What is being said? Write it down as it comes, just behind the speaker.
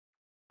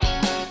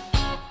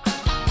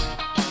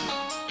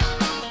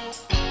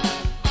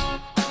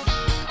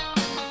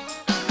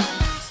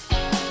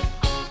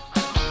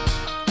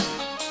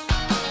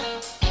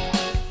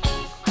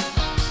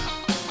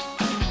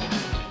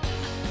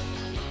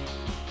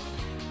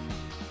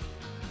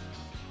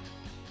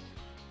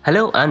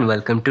Hello and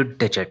welcome to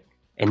Digit.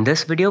 In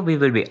this video, we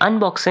will be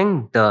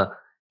unboxing the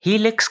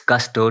Helix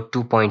Gusto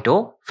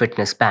 2.0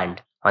 fitness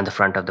band. On the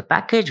front of the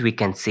package, we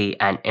can see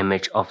an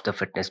image of the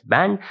fitness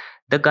band.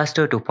 The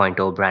Gusto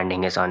 2.0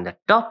 branding is on the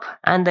top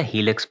and the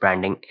Helix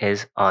branding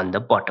is on the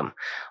bottom.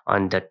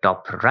 On the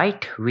top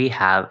right, we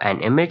have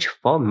an image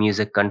for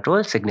music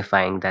control,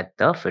 signifying that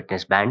the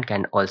fitness band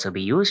can also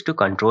be used to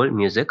control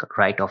music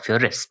right off your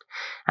wrist.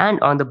 And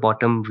on the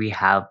bottom, we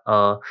have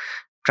a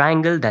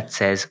triangle that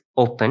says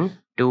open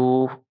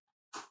to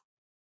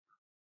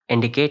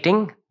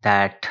indicating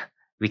that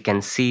we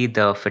can see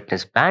the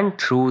fitness band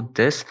through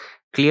this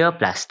clear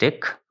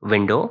plastic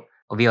window.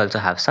 We also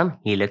have some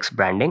Helix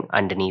branding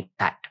underneath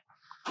that.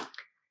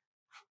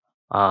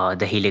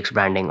 The Helix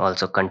branding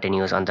also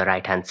continues on the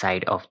right hand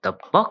side of the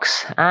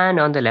box, and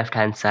on the left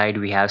hand side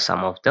we have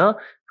some of the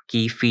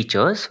key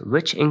features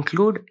which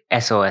include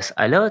SOS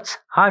alerts,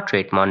 heart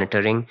rate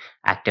monitoring,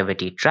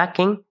 activity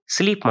tracking,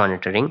 sleep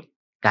monitoring,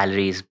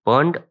 calories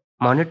burned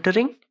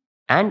monitoring,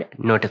 and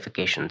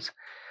notifications.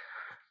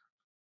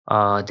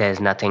 There's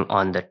nothing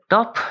on the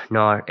top,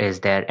 nor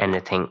is there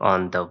anything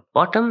on the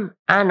bottom,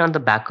 and on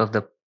the back of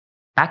the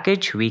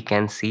package we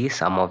can see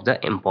some of the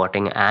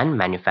importing and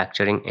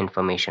manufacturing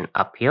information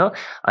up here,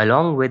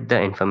 along with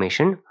the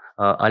information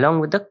along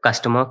with the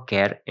customer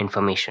care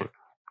information.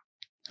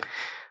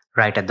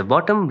 Right at the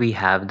bottom we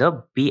have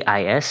the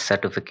BIS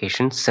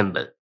certification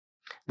symbol.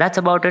 That's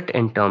about it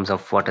in terms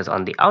of what is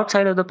on the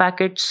outside of the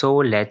package, so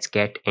let's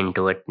get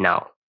into it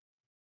now.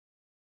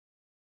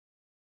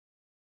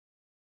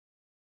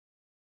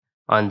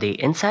 On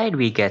the inside,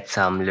 we get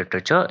some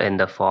literature in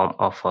the form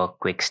of a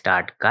quick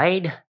start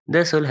guide.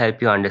 This will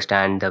help you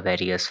understand the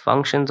various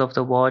functions of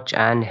the watch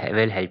and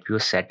will help you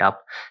set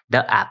up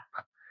the app.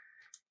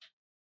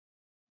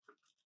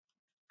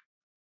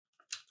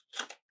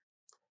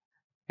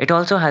 It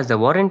also has the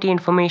warranty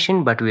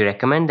information, but we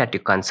recommend that you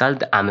consult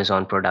the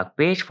Amazon product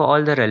page for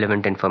all the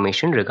relevant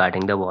information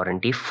regarding the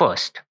warranty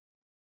first.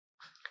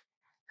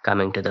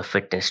 Coming to the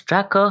fitness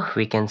tracker,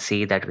 we can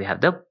see that we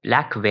have the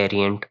black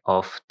variant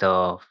of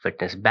the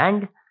fitness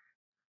band.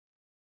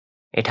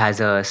 It has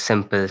a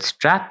simple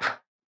strap,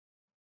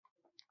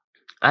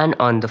 and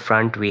on the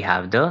front we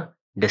have the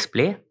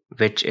display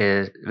which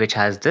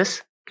has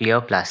this clear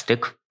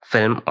plastic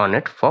film on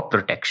it for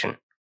protection.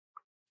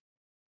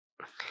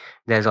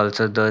 There's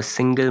also the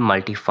single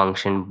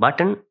multifunction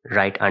button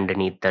right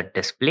underneath the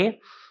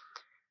display.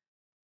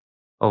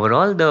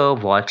 Overall, the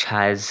watch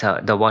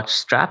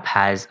strap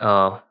has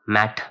a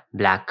matte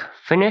black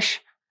finish.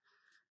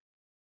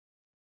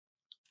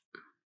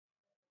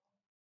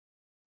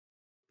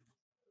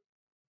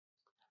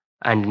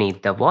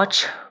 Underneath the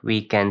watch,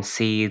 we can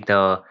see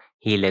the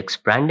Helix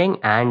branding,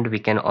 and we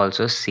can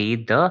also see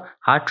the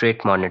heart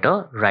rate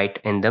monitor right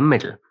in the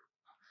middle.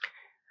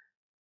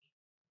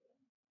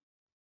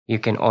 You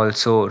can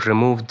also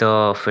remove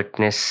the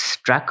fitness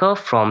tracker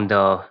from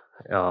the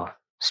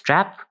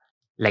strap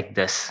like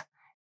this.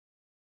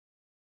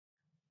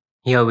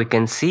 Here we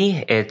can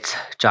see its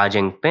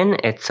charging pin.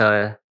 It's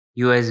a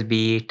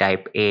USB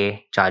type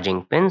A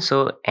charging pin,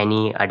 so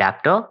any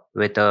adapter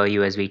with a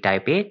USB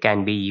type A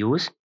can be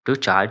used to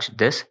charge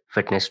this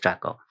fitness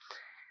tracker.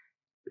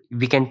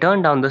 We can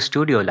turn down the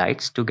studio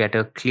lights to get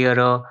a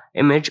clearer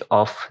image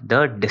of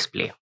the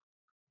display.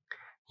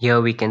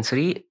 Here we can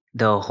see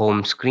the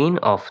home screen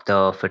of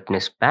the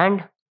fitness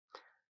band.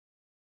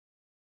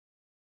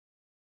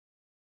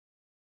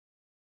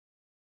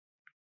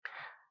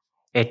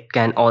 It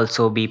can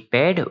also be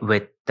paired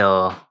with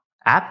the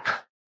app.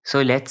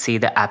 So let's see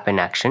the app in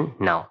action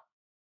now.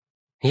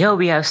 Here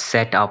we have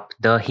set up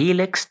the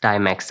Helix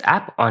Timex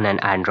app on an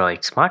Android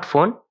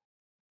smartphone.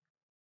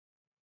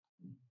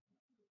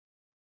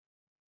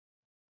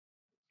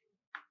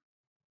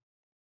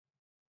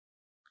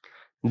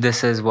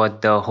 This is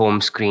what the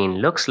home screen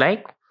looks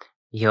like.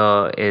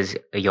 Here is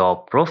your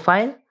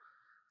profile.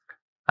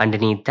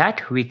 Underneath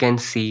that we can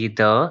see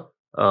the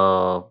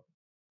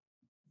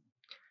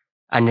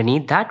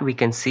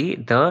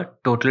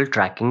total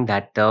tracking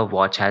that the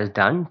watch has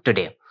done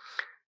today.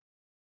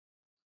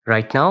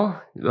 Right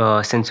now,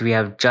 since we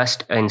have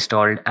just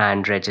installed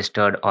and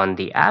registered on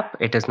the app,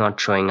 it is not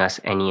showing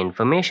us any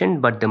information,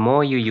 but the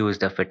more you use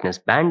the fitness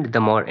band, the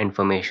more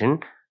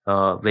information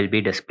will be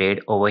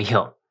displayed over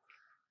here.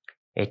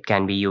 It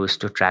can be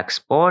used to track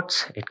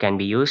sports, it can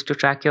be used to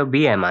track your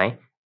BMI,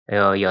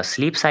 your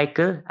sleep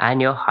cycle,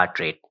 and your heart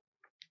rate.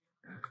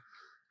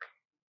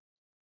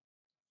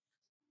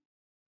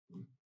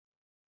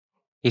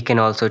 You can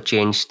also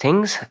change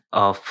things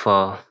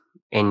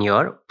in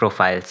your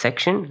profile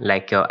section,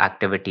 like your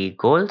activity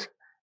goals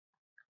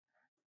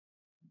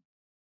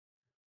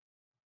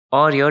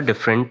or your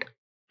different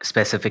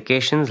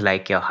specifications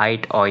like your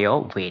height or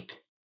your weight.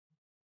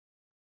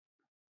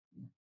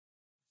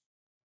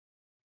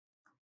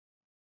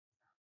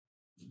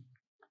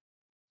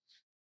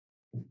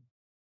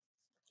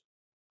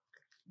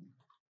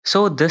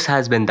 So this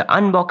has been the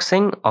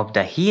unboxing of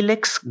the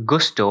Helix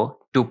Gusto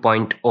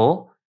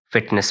 2.0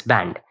 fitness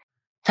band.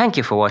 Thank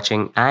you for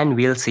watching, and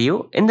we'll see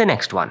you in the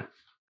next one.